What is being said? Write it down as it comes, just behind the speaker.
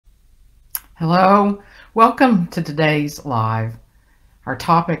Hello, welcome to today's live. Our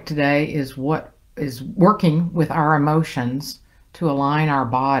topic today is what is working with our emotions to align our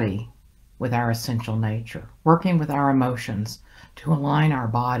body with our essential nature. Working with our emotions to align our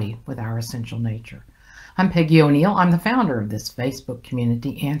body with our essential nature. I'm Peggy O'Neill. I'm the founder of this Facebook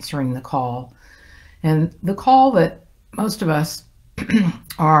community, Answering the Call. And the call that most of us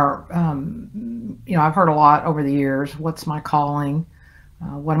are, I've heard a lot over the years. What's my calling?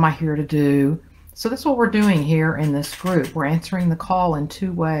 What am I here to do? So that's what we're doing here in this group. We're answering the call in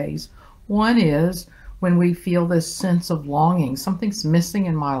two ways. One is when we feel this sense of longing, something's missing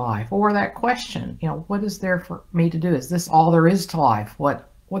in my life, or that question, what is there for me to do? Is this all there is to life?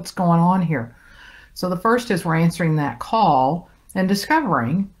 What's going on here? So the first is we're answering that call and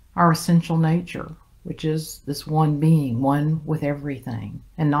discovering our essential nature, which is this one being, one with everything,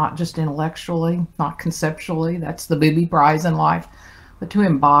 and not just intellectually, not conceptually. That's the booby prize in life. But to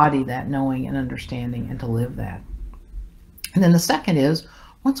embody that knowing and understanding and to live that. And then the second is,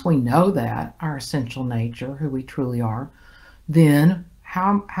 once we know that, our essential nature, who we truly are, then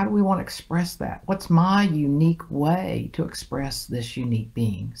how do we want to express that? What's my unique way to express this unique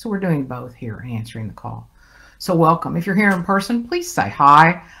being? So we're doing both here, answering the call. So welcome. If you're here in person, please say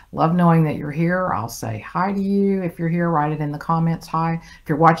hi. Love knowing that you're here. I'll say hi to you. If you're here, write it in the comments, hi. If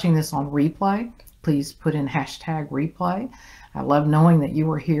you're watching this on replay, please put in #replay. I love knowing that you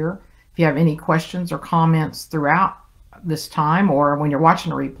were here. If you have any questions or comments throughout this time or when you're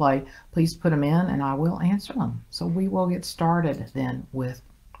watching a replay, please put them in and I will answer them. So we will get started then with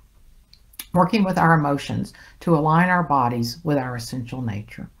working with our emotions to align our bodies with our essential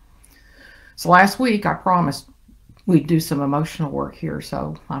nature. So last week I promised we'd do some emotional work here,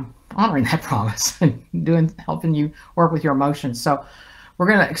 so I'm honoring that promise and helping you work with your emotions. So we're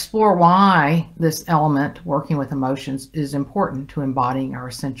going to explore why this element, working with emotions, is important to embodying our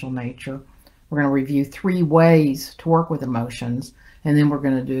essential nature. We're going to review 3 ways to work with emotions, and then we're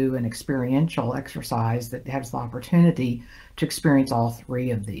going to do an experiential exercise that has the opportunity to experience all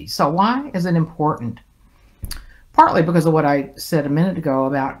 3 of these. So why is it important? Partly because of what I said a minute ago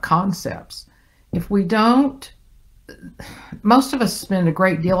about concepts. If we don't, most of us spend a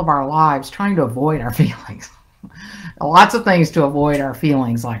great deal of our lives trying to avoid our feelings. Lots of things to avoid our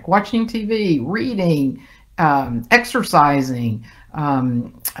feelings, like watching TV, reading, exercising,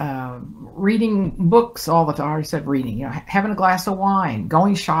 reading books all the time. I already said reading, having a glass of wine,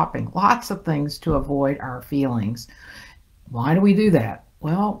 going shopping, lots of things to avoid our feelings. Why do we do that?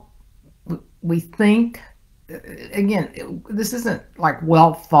 Well, we think, again, this isn't like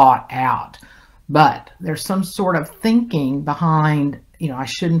well thought out, but there's some sort of thinking behind, I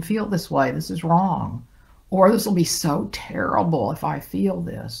shouldn't feel this way. This is wrong. Or this will be so terrible if I feel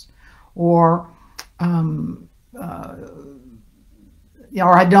this, or I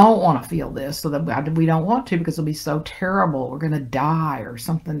don't want to feel this, so that we don't want to because it'll be so terrible. We're going to die or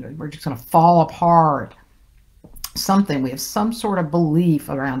something. We're just going to fall apart. We have some sort of belief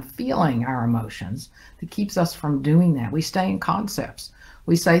around feeling our emotions that keeps us from doing that. We stay in concepts.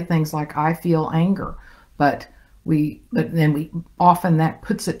 We say things like, I feel anger, but then often that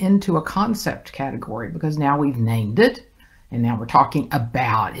puts it into a concept category because now we've named it and now we're talking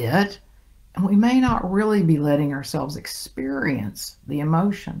about it, and we may not really be letting ourselves experience the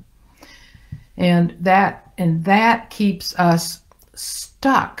emotion. And that keeps us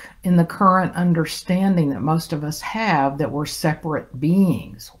stuck in the current understanding that most of us have that we're separate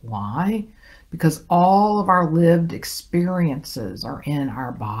beings. Why? Because all of our lived experiences are in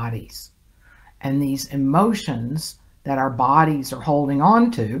our bodies. And these emotions that our bodies are holding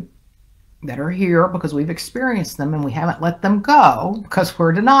on to, that are here because we've experienced them and we haven't let them go because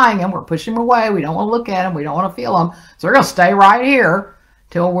we're denying them, we're pushing them away, we don't want to look at them, we don't want to feel them. So they're going to stay right here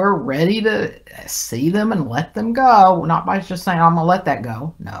till we're ready to see them and let them go. Not by just saying, I'm going to let that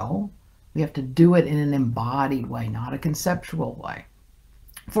go. No, we have to do it in an embodied way, not a conceptual way,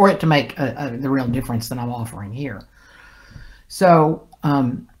 for it to make the real difference that I'm offering here. So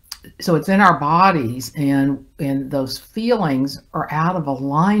it's in our bodies, and those feelings are out of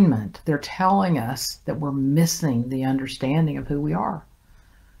alignment. They're telling us that we're missing the understanding of who we are.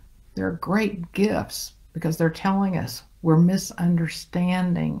 They're great gifts because they're telling us we're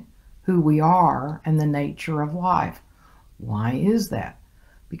misunderstanding who we are and the nature of life. Why is that?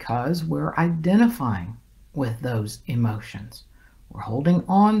 Because we're identifying with those emotions. We're holding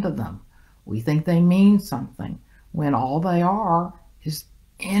on to them. We think they mean something when all they are is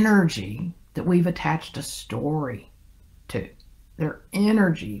energy that we've attached a story to. They're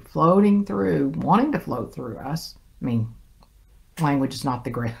energy floating through, wanting to float through us. I mean, language is not the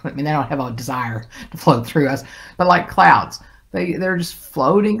great, they don't have a desire to float through us, but like clouds, They're just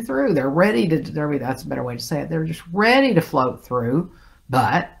floating through. They're ready to, that's a better way to say it. They're just ready to float through,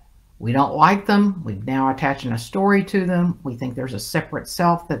 but we don't like them. We've now attaching a story to them. We think there's a separate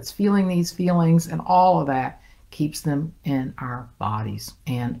self that's feeling these feelings, and all of that keeps them in our bodies.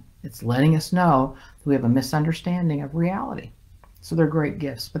 And it's letting us know that we have a misunderstanding of reality. So they're great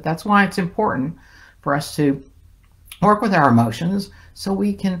gifts. But that's why it's important for us to work with our emotions so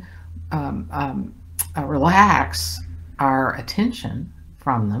we can relax our attention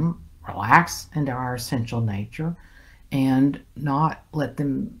from them, relax into our essential nature, and not let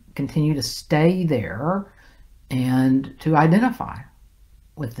them continue to stay there and to identify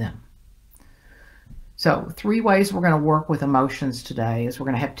with them. So 3 ways we're going to work with emotions today is we're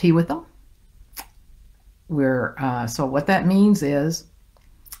going to have tea with them. So what that means is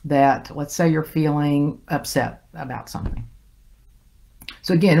that, let's say you're feeling upset about something.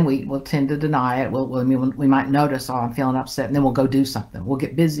 So again, we will tend to deny it. We might notice, oh, I'm feeling upset, and then we'll go do something. We'll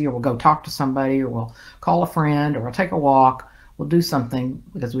get busy, or we'll go talk to somebody, or we'll call a friend, or we'll take a walk. We'll do something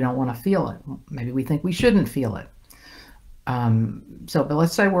because we don't want to feel it. Maybe we think we shouldn't feel it. But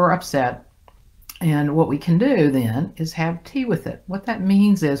let's say we're upset, and what we can do then is have tea with it. What that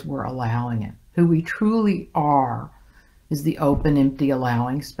means is we're allowing it. Who we truly are is the open, empty,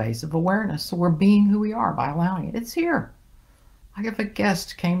 allowing space of awareness. So we're being who we are by allowing it. It's here. Like if a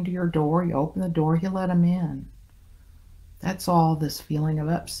guest came to your door, you open the door, you let them in. That's all this feeling of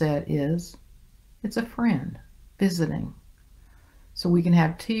upset is. It's a friend visiting. So we can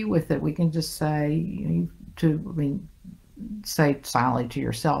have tea with it. We can just say, say silently to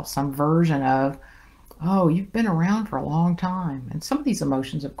yourself some version of, oh, you've been around for a long time. And some of these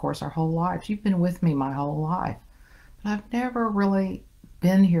emotions, of course, our whole lives. You've been with me my whole life. But I've never really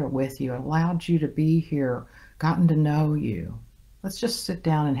been here with you, allowed you to be here, gotten to know you. Let's just sit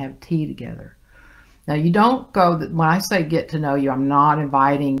down and have tea together. Now, you don't go, when I say get to know you, I'm not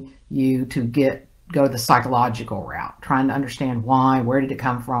inviting you to go the psychological route, trying to understand why, where did it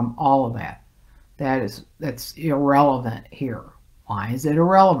come from, all of that. That's irrelevant here. Why is it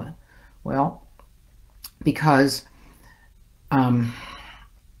irrelevant? Well, because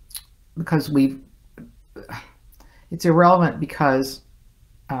it's irrelevant because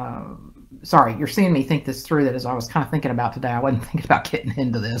sorry, you're seeing me think this through, that as I was kind of thinking about today. I wasn't thinking about getting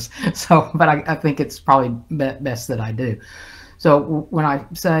into this, but I think it's probably best that I do. So when I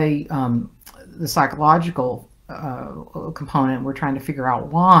say the psychological component, we're trying to figure out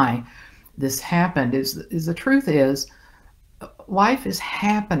why this happened, is the truth is life is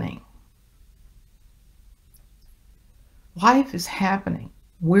happening. Life is happening.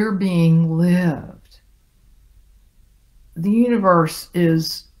 We're being lived. The universe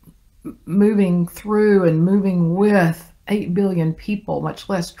is moving through and moving with 8 billion people, much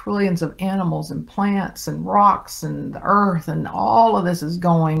less trillions of animals and plants and rocks and the earth, and all of this is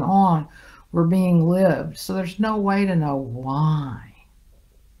going on. We're being lived. So there's no way to know why.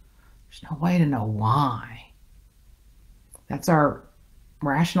 There's no way to know why. That's our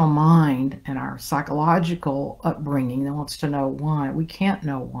rational mind and our psychological upbringing that wants to know why. We can't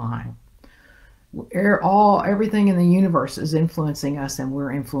know why. Everything in the universe is influencing us, and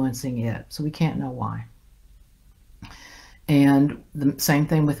we're influencing it. So we can't know why. And the same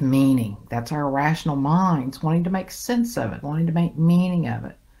thing with meaning. That's our rational minds wanting to make sense of it, wanting to make meaning of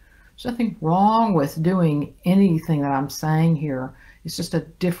it. There's nothing wrong with doing anything that I'm saying here. It's just a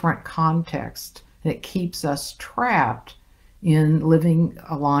different context, and it keeps us trapped in living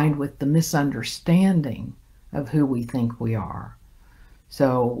aligned with the misunderstanding of who we think we are.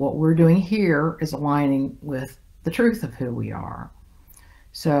 So what we're doing here is aligning with the truth of who we are.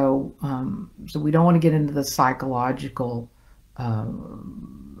 So we don't want to get into the psychological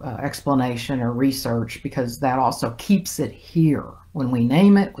explanation or research, because that also keeps it here. When we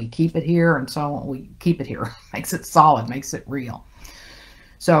name it, we keep it here, and so on. We keep it here. Makes it solid, makes it real.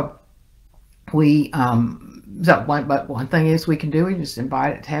 So but one thing is we can do, we just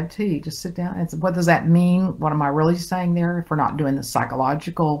invite it to have tea, just sit down. What does that mean? What am I really saying there? If we're not doing the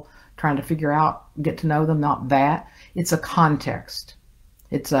psychological, trying to figure out, get to know them, not that. It's a context.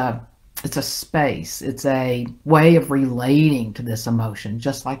 It's a space. It's a way of relating to this emotion,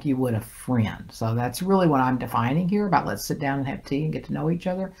 just like you would a friend. So that's really what I'm defining here about let's sit down and have tea and get to know each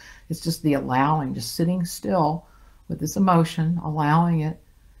other. It's just the allowing, just sitting still with this emotion, allowing it,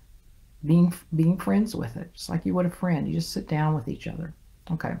 being friends with it, just like you would a friend. You just sit down with each other.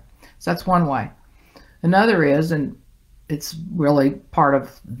 Okay, so that's one way. Another is, and it's really part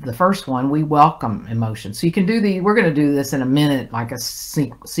of the first one, we welcome emotion. So you can do we're going to do this in a minute, like a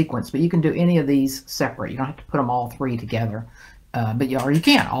sequence, but you can do any of these separate. You don't have to put them all 3 together, or you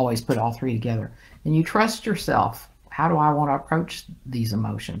can't always put all 3 together. And you trust yourself how do I want to approach these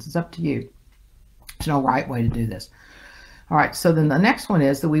emotions? It's up to you. There's no right way to do this. All right, so then the next one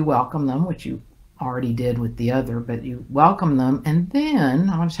is that we welcome them, which you already did with the other, but you welcome them, and then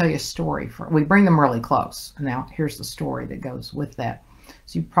I want to tell you a story. We bring them really close. Now, here's the story that goes with that.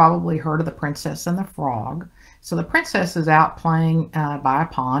 So you've probably heard of the Princess and the Frog. So the princess is out playing by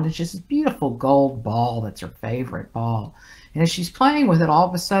a pond. It's just this beautiful gold ball that's her favorite ball. And as she's playing with it, all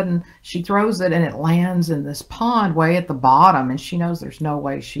of a sudden she throws it and it lands in this pond way at the bottom, and she knows there's no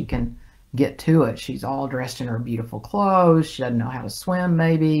way she can get to it. She's all dressed in her beautiful clothes. She doesn't know how to swim,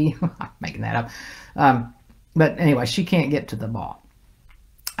 maybe. I'm making that up. But anyway, she can't get to the ball.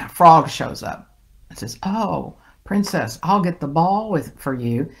 A frog shows up and says, "Oh, princess, I'll get the ball for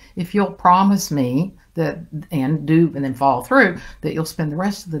you if you'll promise me that, and then follow through, that you'll spend the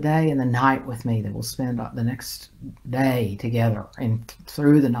rest of the day and the night with me, that we'll spend the next day together, and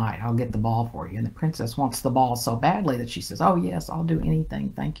through the night I'll get the ball for you." And the princess wants the ball so badly that she says, "Oh yes, I'll do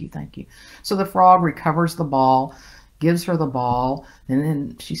anything. Thank you, thank you." So the frog recovers the ball, gives her the ball, and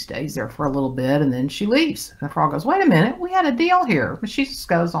then she stays there for a little bit, and then she leaves. And the frog goes, "Wait a minute, we had a deal here." But she just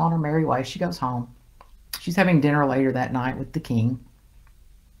goes on her merry way. She goes home. She's having dinner later that night with the king.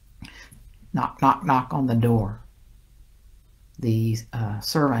 Knock, knock, knock on the door. The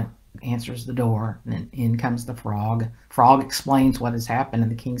servant answers the door, and in comes the frog. Frog explains what has happened,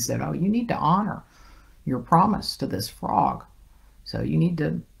 and the king said, "Oh, you need to honor your promise to this frog. So you need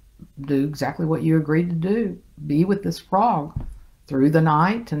to do exactly what you agreed to do. Be with this frog through the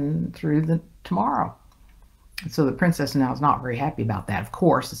night and through the tomorrow." And so the princess now is not very happy about that. Of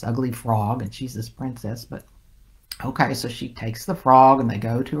course, this ugly frog, and she's this princess, but okay, so she takes the frog and they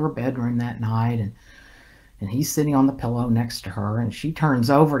go to her bedroom that night, and he's sitting on the pillow next to her, and she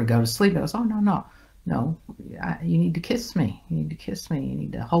turns over to go to sleep and goes, "Oh, no, you need to kiss me. You need to kiss me. You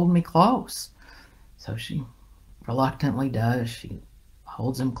need to hold me close." So she reluctantly does. She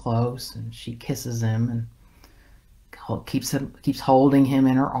holds him close and she kisses him and keeps holding him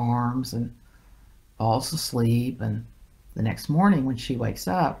in her arms and falls asleep. And the next morning when she wakes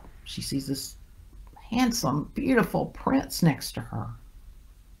up, she sees this handsome, beautiful prince next to her.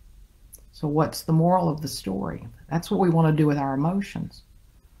 So what's the moral of the story? That's what we want to do with our emotions.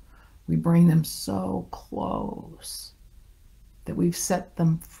 We bring them so close that we've set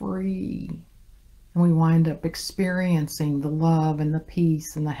them free, and we wind up experiencing the love and the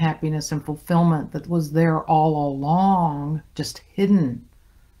peace and the happiness and fulfillment that was there all along, just hidden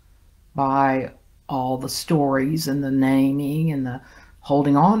by all the stories and the naming and the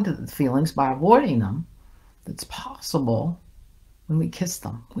holding on to the feelings by avoiding them. That's possible when we kiss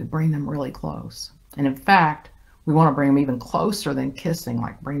them. We bring them really close. And in fact, we want to bring them even closer than kissing,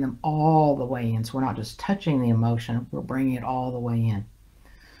 like bring them all the way in. So we're not just touching the emotion, we're bringing it all the way in.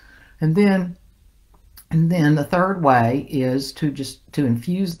 And then the third way is to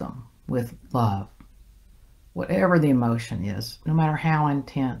infuse them with love. Whatever the emotion is, no matter how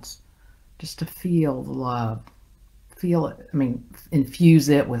intense, just to feel the love. Feel it, infuse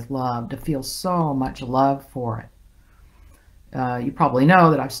it with love, to feel so much love for it. You probably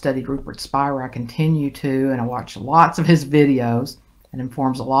know that I've studied Rupert Spira. I continue to, and I watch lots of his videos. It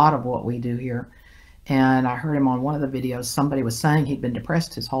informs a lot of what we do here. And I heard him on one of the videos, somebody was saying he'd been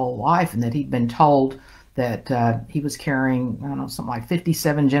depressed his whole life and that he'd been told that he was carrying, I don't know, something like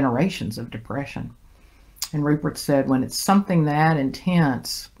 57 generations of depression. And Rupert said, when it's something that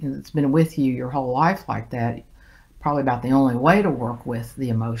intense and it's been with you your whole life like that, probably about the only way to work with the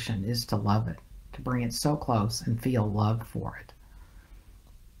emotion is to love it, to bring it so close and feel love for it.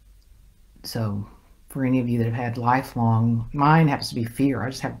 So for any of you that have had lifelong, mine happens to be fear. I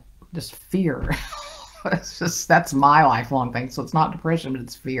just have fear. That's my lifelong thing. So it's not depression, but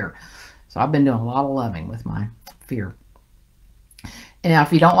it's fear. So I've been doing a lot of loving with my fear. And now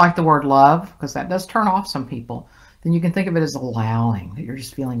if you don't like the word love, because that does turn off some people, then you can think of it as allowing, that you're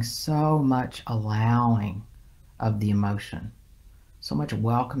just feeling so much allowing of the emotion, so much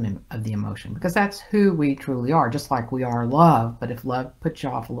welcoming of the emotion, because that's who we truly are, just like we are love. But if love puts you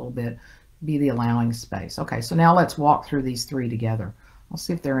off a little bit, be the allowing space. Okay, so now let's walk through these three together. I'll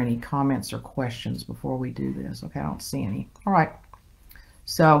see if there are any comments or questions before we do this. Okay, I don't see any. All right,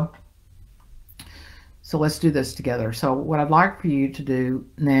 so let's do this together. So what I'd like for you to do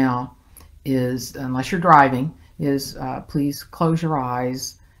now is, unless you're driving, is please close your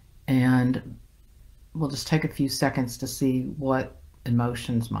eyes, and we'll just take a few seconds to see what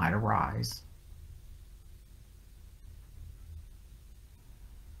emotions might arise.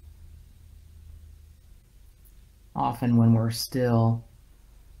 Often when we're still,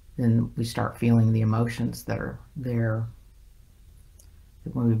 then we start feeling the emotions that are there.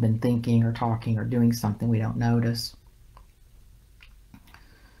 When we've been thinking or talking or doing something, we don't notice.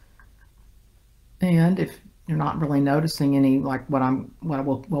 And if you're not really noticing any, like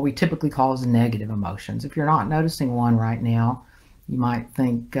what we typically call as negative emotions, if you're not noticing one right now, you might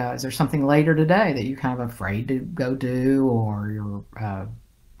think, is there something later today that you're kind of afraid to go do, or you're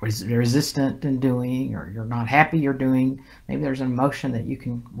resistant in doing, or you're not happy you're doing? Maybe there's an emotion that you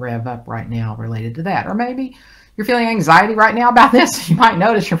can rev up right now related to that. Or maybe you're feeling anxiety right now about this. You might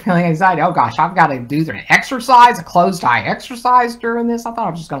notice you're feeling anxiety. Oh gosh, I've got to do an exercise, a closed eye exercise during this. I thought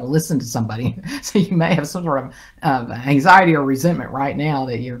I was just going to listen to somebody. So you may have some sort of anxiety or resentment right now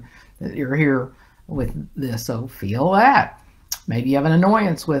that you're here with this. So feel that. Maybe you have an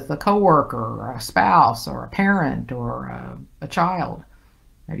annoyance with a coworker or a spouse or a parent or a child.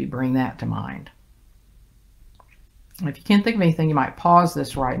 Maybe bring that to mind. And if you can't think of anything, you might pause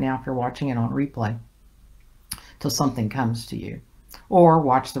this right now if you're watching it on replay till something comes to you. Or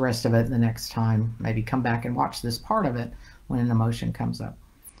watch the rest of it the next time. Maybe come back and watch this part of it when an emotion comes up.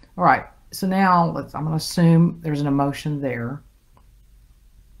 All right, so now I'm going to assume there's an emotion there.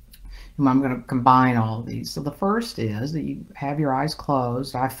 And I'm going to combine all of these. So the first is that you have your eyes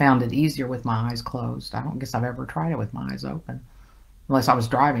closed. I found it easier with my eyes closed. I don't guess I've ever tried it with my eyes open, unless I was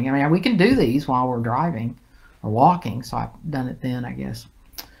driving. I mean, we can do these while we're driving or walking, so I've done it then, I guess.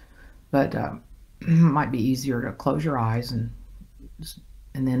 But it might be easier to close your eyes and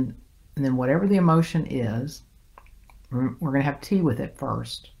then whatever the emotion is, we're going to have tea with it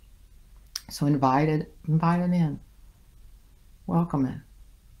first. So invite it in. Welcome it.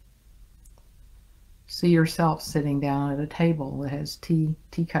 See yourself sitting down at a table that has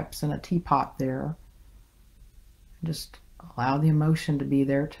teacups and a teapot there. Just allow the emotion to be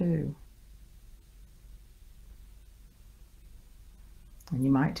there too. And you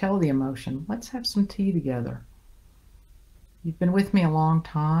might tell the emotion, let's have some tea together. You've been with me a long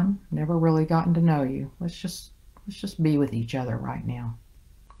time, never really gotten to know you. Let's just be with each other right now.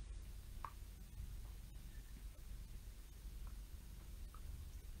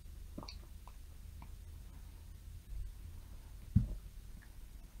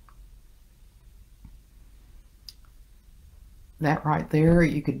 That right there,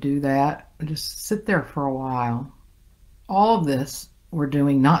 you could do that. Just sit there for a while. All of this we're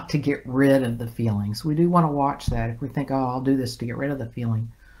doing not to get rid of the feelings. We do want to watch that. If we think, oh, I'll do this to get rid of the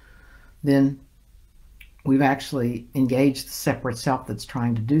feeling, then we've actually engaged the separate self that's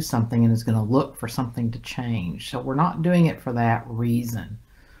trying to do something and is going to look for something to change. So we're not doing it for that reason.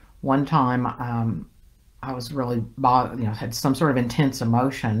 One time I was really bothered, had some sort of intense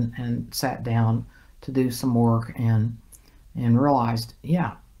emotion and sat down to do some work and realized,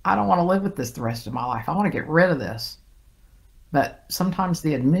 yeah, I don't want to live with this the rest of my life. I want to get rid of this. But sometimes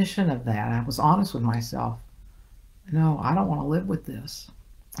the admission of that, I was honest with myself. No, I don't want to live with this.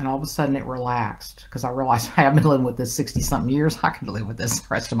 And all of a sudden it relaxed, because I realized I have been living with this 60-something years. I could live with this the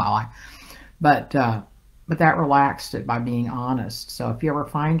rest of my life. But that relaxed it by being honest. So if you ever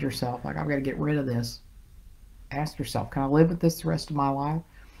find yourself like, I've got to get rid of this, ask yourself, can I live with this the rest of my life?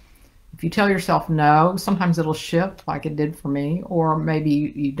 If you tell yourself no, sometimes it'll shift like it did for me, or maybe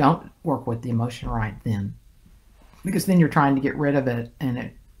you don't work with the emotion right then, because then you're trying to get rid of it and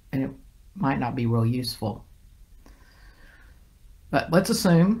it might not be real useful. But let's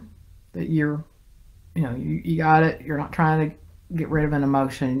assume that you got it. You're not trying to get rid of an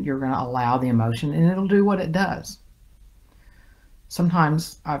emotion. You're going to allow the emotion and it'll do what it does.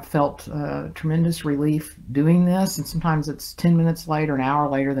 Sometimes I've felt tremendous relief doing this, and sometimes it's 10 minutes later, an hour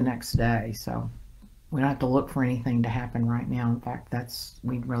later the next day. So we don't have to look for anything to happen right now. In fact,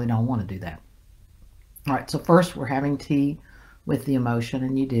 we really don't want to do that. All right, so first we're having tea with the emotion,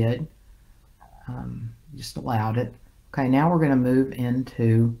 and you did. Just allowed it. Okay, now we're going to move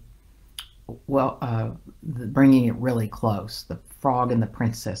into, bringing it really close, the frog and the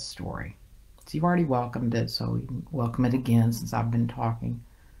princess story. So you've already welcomed it, so you can welcome it again since I've been talking.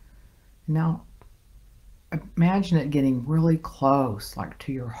 Now, imagine it getting really close, like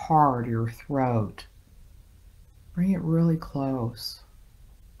to your heart, your throat. Bring it really close.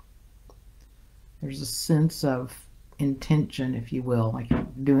 There's a sense of intention, if you will, like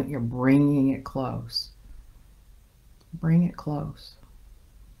you're bringing it close. Bring it close.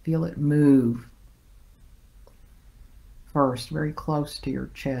 Feel it move. First, very close to your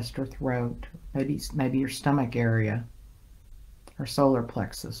chest or throat, maybe your stomach area or solar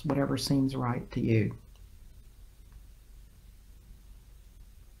plexus, whatever seems right to you.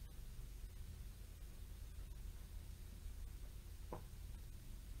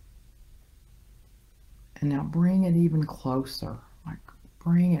 And now bring it even closer, like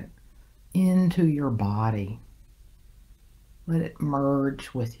bring it into your body. Let it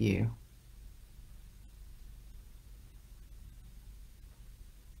merge with you.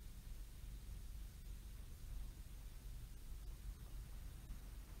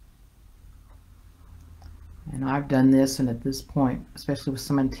 And I've done this, and at this point, especially with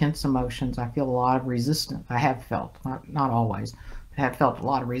some intense emotions, I feel a lot of resistance. I have felt, not always, but have felt a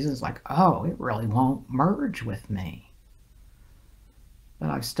lot of resistance, like, oh, it really won't merge with me. But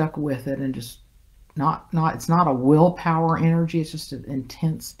I've stuck with it, and just it's not a willpower energy, it's just an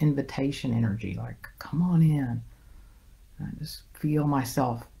intense invitation energy, like, come on in. And I just feel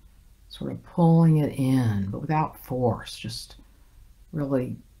myself sort of pulling it in, but without force, just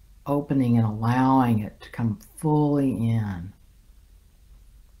really opening and allowing it to come fully in.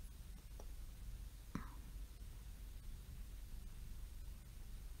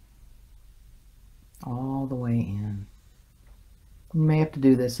 All the way in. You may have to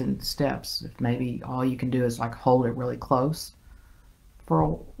do this in steps. If maybe all you can do is like hold it really close for a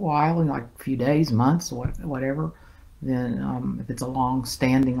while, in like a few days, months, whatever, then if it's a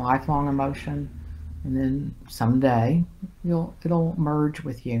long-standing, lifelong emotion, and then someday it'll merge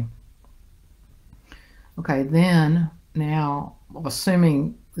with you. Okay, then now,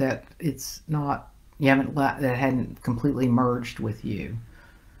 assuming that it's not, that it hadn't completely merged with you,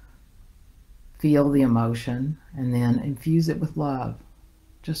 feel the emotion and then infuse it with love.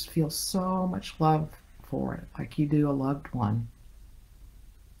 Just feel so much love for it, like you do a loved one,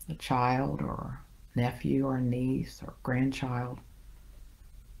 a child or a nephew or a niece or grandchild,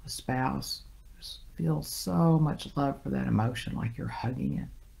 a spouse. Just feel so much love for that emotion, like you're hugging it.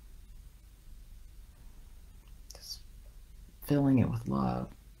 Just filling it with love.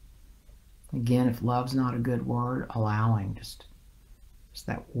 Again, if love's not a good word, allowing, just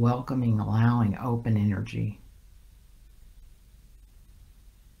that welcoming, allowing, open energy.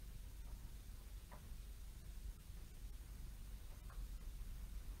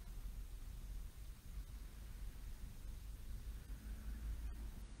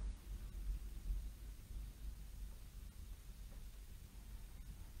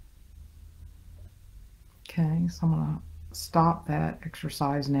 Okay, so I'm going to stop that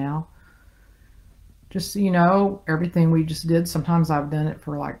exercise now. Just so you know, everything we just did, sometimes I've done it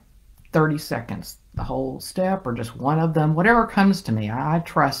for like 30 seconds, the whole step, or just one of them, whatever comes to me. I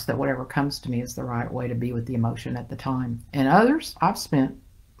trust that whatever comes to me is the right way to be with the emotion at the time. And others, I've spent,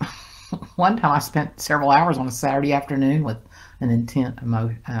 one time I spent several hours on a Saturday afternoon with an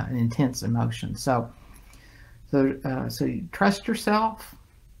intense emotion. So you trust yourself.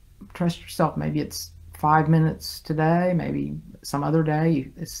 Trust yourself. Maybe it's 5 minutes today, maybe some other day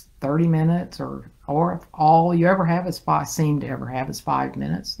it's 30 minutes, or if all you ever have is seem to ever have is 5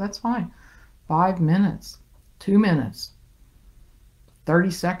 minutes, that's fine. 5 minutes, 2 minutes, 30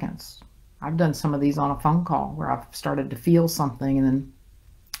 seconds. I've done some of these on a phone call where I've started to feel something, and then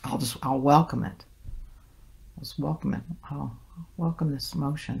I'll welcome it. I'll just welcome it. I'll welcome this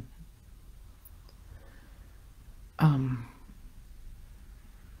emotion.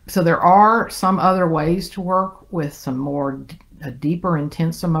 So there are some other ways to work with some more deeper,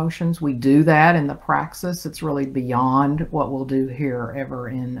 intense emotions. We do that in the praxis. It's really beyond what we'll do here ever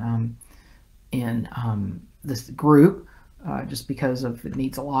in this group, just because it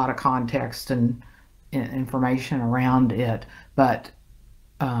needs a lot of context and information around it. But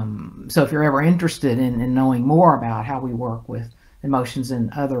so if you're ever interested in knowing more about how we work with emotions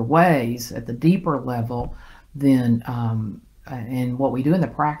in other ways at the deeper level, then and what we do in the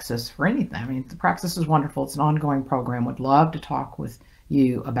praxis for anything. I mean, the praxis is wonderful. It's an ongoing program. Would love to talk with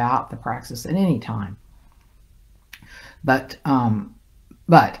you about the praxis at any time. But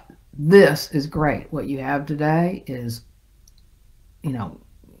this is great. What you have today is,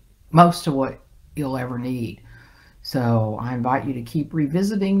 most of what you'll ever need. So I invite you to keep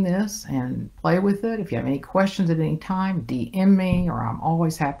revisiting this and play with it. If you have any questions at any time, DM me, or I'm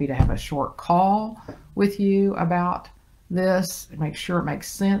always happy to have a short call with you about this. Make sure it makes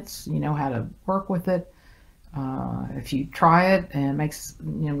sense. You know how to work with it. If you try it and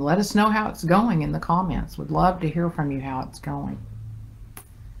let us know how it's going in the comments. Would love to hear from you how it's going.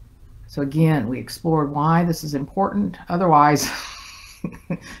 So again, we explored why this is important. Otherwise,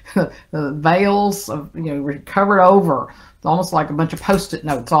 the veils of, we're covered over. It's almost like a bunch of Post-it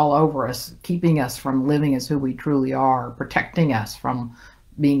notes all over us, keeping us from living as who we truly are, protecting us from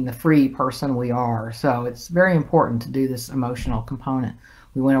being the free person we are. So it's very important to do this emotional component.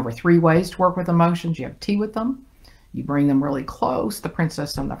 We went over 3 ways to work with emotions. You have tea with them, you bring them really close, the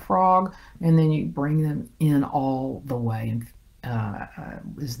princess and the frog, and then you bring them in all the way,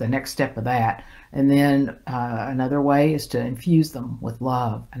 is the next step of that. And then another way is to infuse them with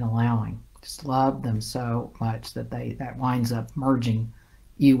love and allowing. Just love them so much that that winds up merging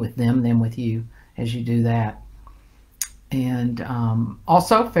you with them with you as you do that. And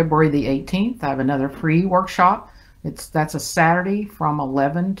also February the 18th, I have another free workshop That's a Saturday from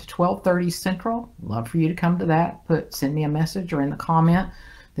 11 to 12:30 Central. Love for you to come to that. Send me a message or in the comment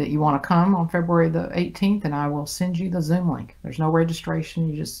that you want to come on February the 18th, and I will send you the Zoom link. There's no registration.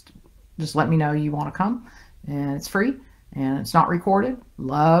 You just let me know you want to come, and it's free and it's not recorded.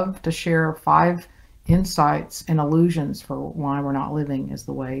 Love to share 5 insights and illusions for why we're not living as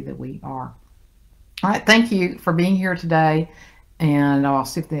the way that we are. All right, thank you for being here today, and I'll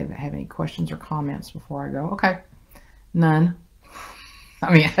see if they have any questions or comments before I go. Okay, none.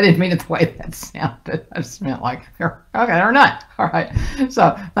 I mean, I didn't mean it the way that sounded. I just meant like, okay, they're not. All right,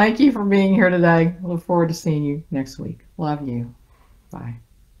 so thank you for being here today. Look forward to seeing you next week. Love you. Bye.